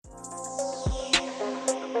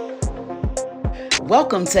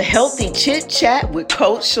Welcome to Healthy Chit Chat with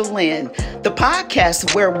Coach Shalyn, the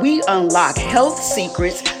podcast where we unlock health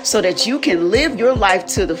secrets so that you can live your life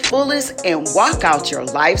to the fullest and walk out your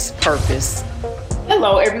life's purpose.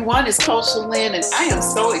 Hello, everyone. It's Coach Shalyn, and I am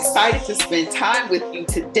so excited to spend time with you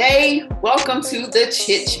today. Welcome to the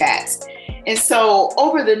Chit Chats. And so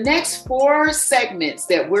over the next 4 segments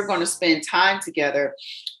that we're going to spend time together,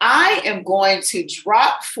 I am going to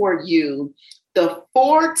drop for you the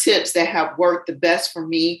 4 tips that have worked the best for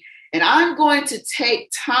me. And I'm going to take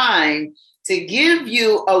time to give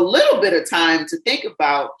you a little bit of time to think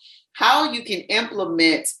about how you can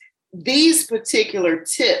implement these particular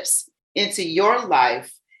tips into your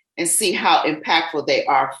life and see how impactful they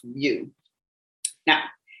are for you. Now,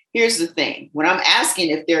 here's the thing. When I'm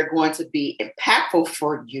asking if they're going to be impactful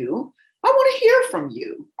for you, I want to hear from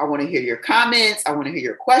you. I want to hear your comments. I want to hear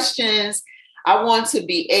your questions. I want to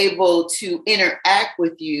be able to interact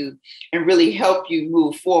with you and really help you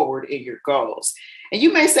move forward in your goals. And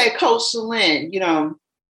you may say, Coach Shalyn,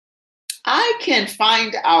 I can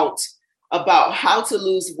find out about how to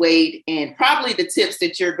lose weight and probably the tips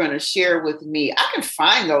that you're going to share with me. I can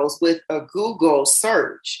find those with a Google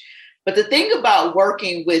search. But the thing about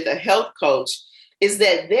working with a health coach is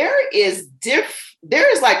that there is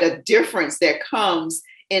like a difference that comes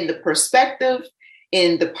in the perspective,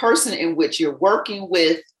 in the person in which you're working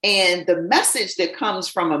with, and the message that comes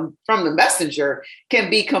from the messenger can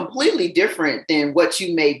be completely different than what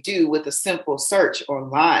you may do with a simple search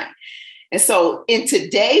online. And so in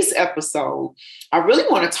today's episode, I really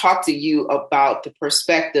want to talk to you about the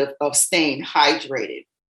perspective of staying hydrated.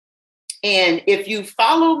 And if you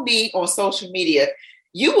follow me on social media,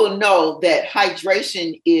 you will know that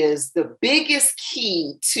hydration is the biggest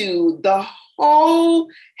key to the whole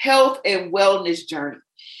health and wellness journey.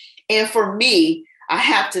 And for me, I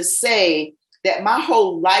have to say that my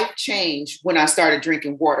whole life changed when I started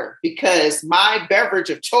drinking water, because my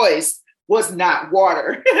beverage of choice was not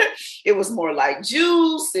water. It was more like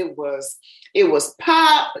juice. It was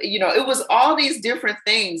pop. It was all these different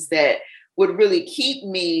things that would really keep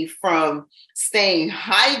me from staying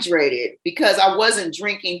hydrated because I wasn't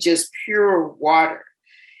drinking just pure water.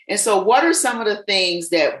 And so what are some of the things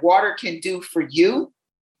that water can do for you?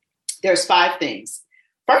 There's 5 things.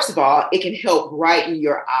 First of all, it can help brighten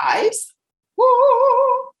your eyes. Woo!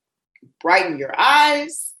 Brighten your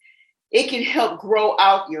eyes. It can help grow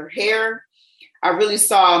out your hair. I really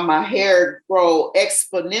saw my hair grow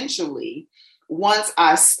exponentially once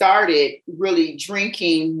I started really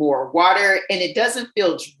drinking more water, and it doesn't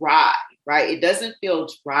feel dry, right? It doesn't feel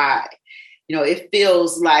dry. It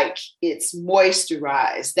feels like it's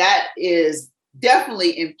moisturized. That is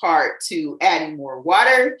definitely in part to adding more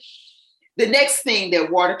water. The next thing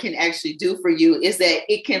that water can actually do for you is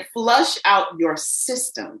that it can flush out your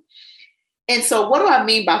system. And so what do I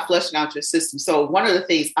mean by flushing out your system? So one of the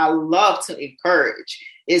things I love to encourage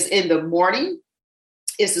is in the morning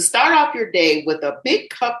is to start off your day with a big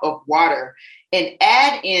cup of water and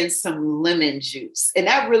add in some lemon juice. And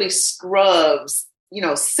that really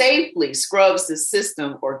safely scrubs the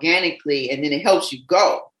system organically, and then it helps you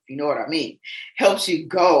go. You know what I mean? Helps you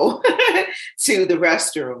go to the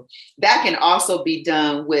restroom. That can also be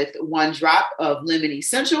done with 1 drop of lemon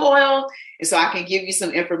essential oil. And so I can give you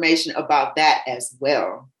some information about that as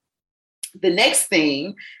well. The next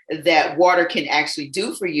thing that water can actually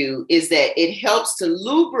do for you is that it helps to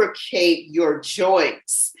lubricate your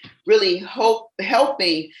joints, really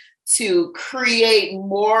helping to create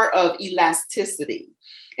more of elasticity.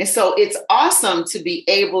 And so it's awesome to be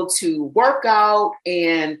able to work out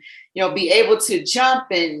and, be able to jump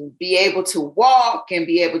and be able to walk and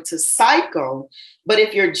be able to cycle. But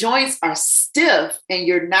if your joints are stiff and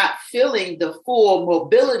you're not feeling the full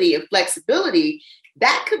mobility and flexibility,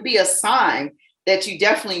 that could be a sign that you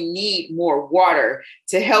definitely need more water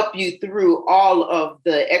to help you through all of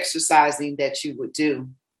the exercising that you would do.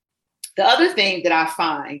 The other thing that I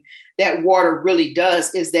find that water really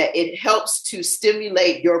does is that it helps to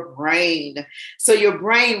stimulate your brain. So your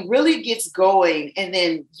brain really gets going. And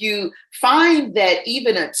then you find that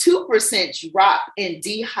even a 2% drop in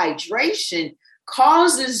dehydration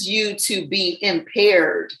causes you to be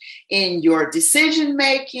impaired in your decision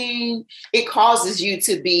making. It causes you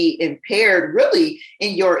to be impaired really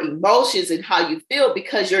in your emotions and how you feel,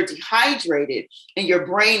 because you're dehydrated and your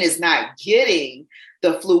brain is not getting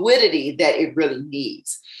the fluidity that it really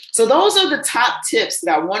needs. So those are the top tips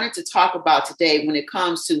that I wanted to talk about today when it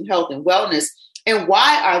comes to health and wellness. And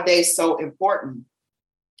why are they so important?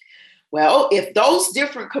 Well, if those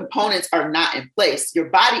different components are not in place, your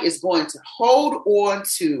body is going to hold on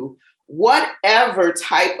to whatever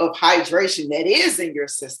type of hydration that is in your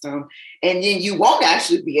system, and then you won't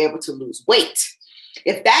actually be able to lose weight.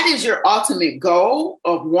 If that is your ultimate goal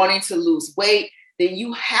of wanting to lose weight, then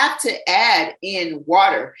you have to add in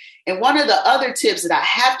water. And one of the other tips that I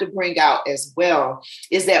have to bring out as well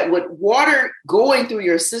is that with water going through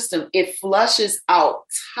your system, it flushes out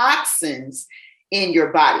toxins in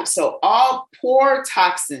your body. So all poor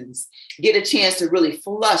toxins get a chance to really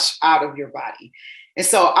flush out of your body. And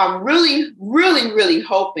so I'm really, really, really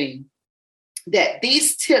hoping that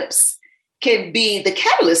these tips can be the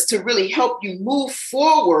catalyst to really help you move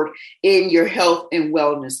forward in your health and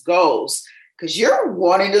wellness goals, because you're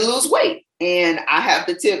wanting to lose weight. And I have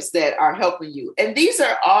the tips that are helping you. And these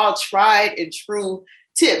are all tried and true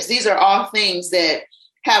tips. These are all things that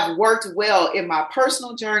have worked well in my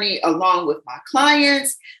personal journey along with my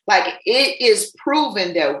clients. Like, it is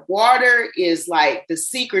proven that water is like the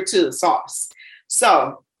secret to the sauce.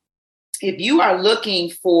 So if you are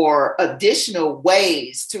looking for additional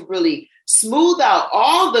ways to really smooth out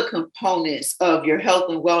all the components of your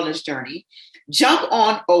health and wellness journey, jump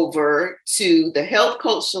on over to the Health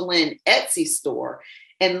Coach Shalyn Etsy store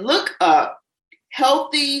and look up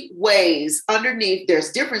Healthy Ways. Underneath,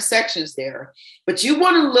 there's different sections there, but you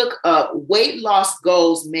want to look up Weight Loss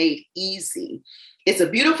Goals Made Easy. It's a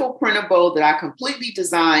beautiful printable that I completely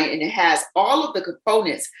designed, and it has all of the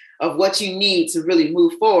components of what you need to really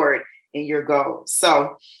move forward in your goals.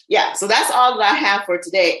 So that's all that I have for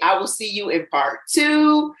today. I will see you in part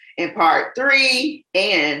 2, in part 3,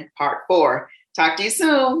 and part 4. Talk to you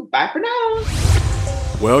soon. Bye for now.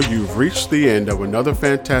 Well, you've reached the end of another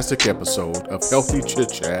fantastic episode of Healthy Chit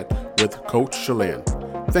Chat with Coach Shalyn.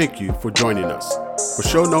 Thank you for joining us. For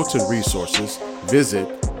show notes and resources, visit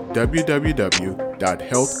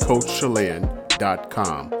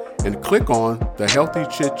www.healthcoachshalyn.com and click on the Healthy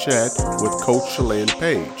Chit Chat with Coach Shalyn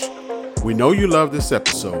page. We know you love this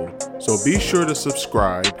episode, so be sure to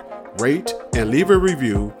subscribe, rate, and leave a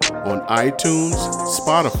review on iTunes,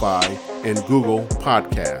 Spotify, and Google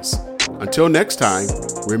Podcasts. Until next time,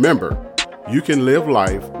 remember, you can live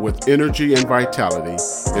life with energy and vitality,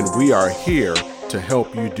 and we are here to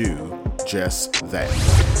help you do just that.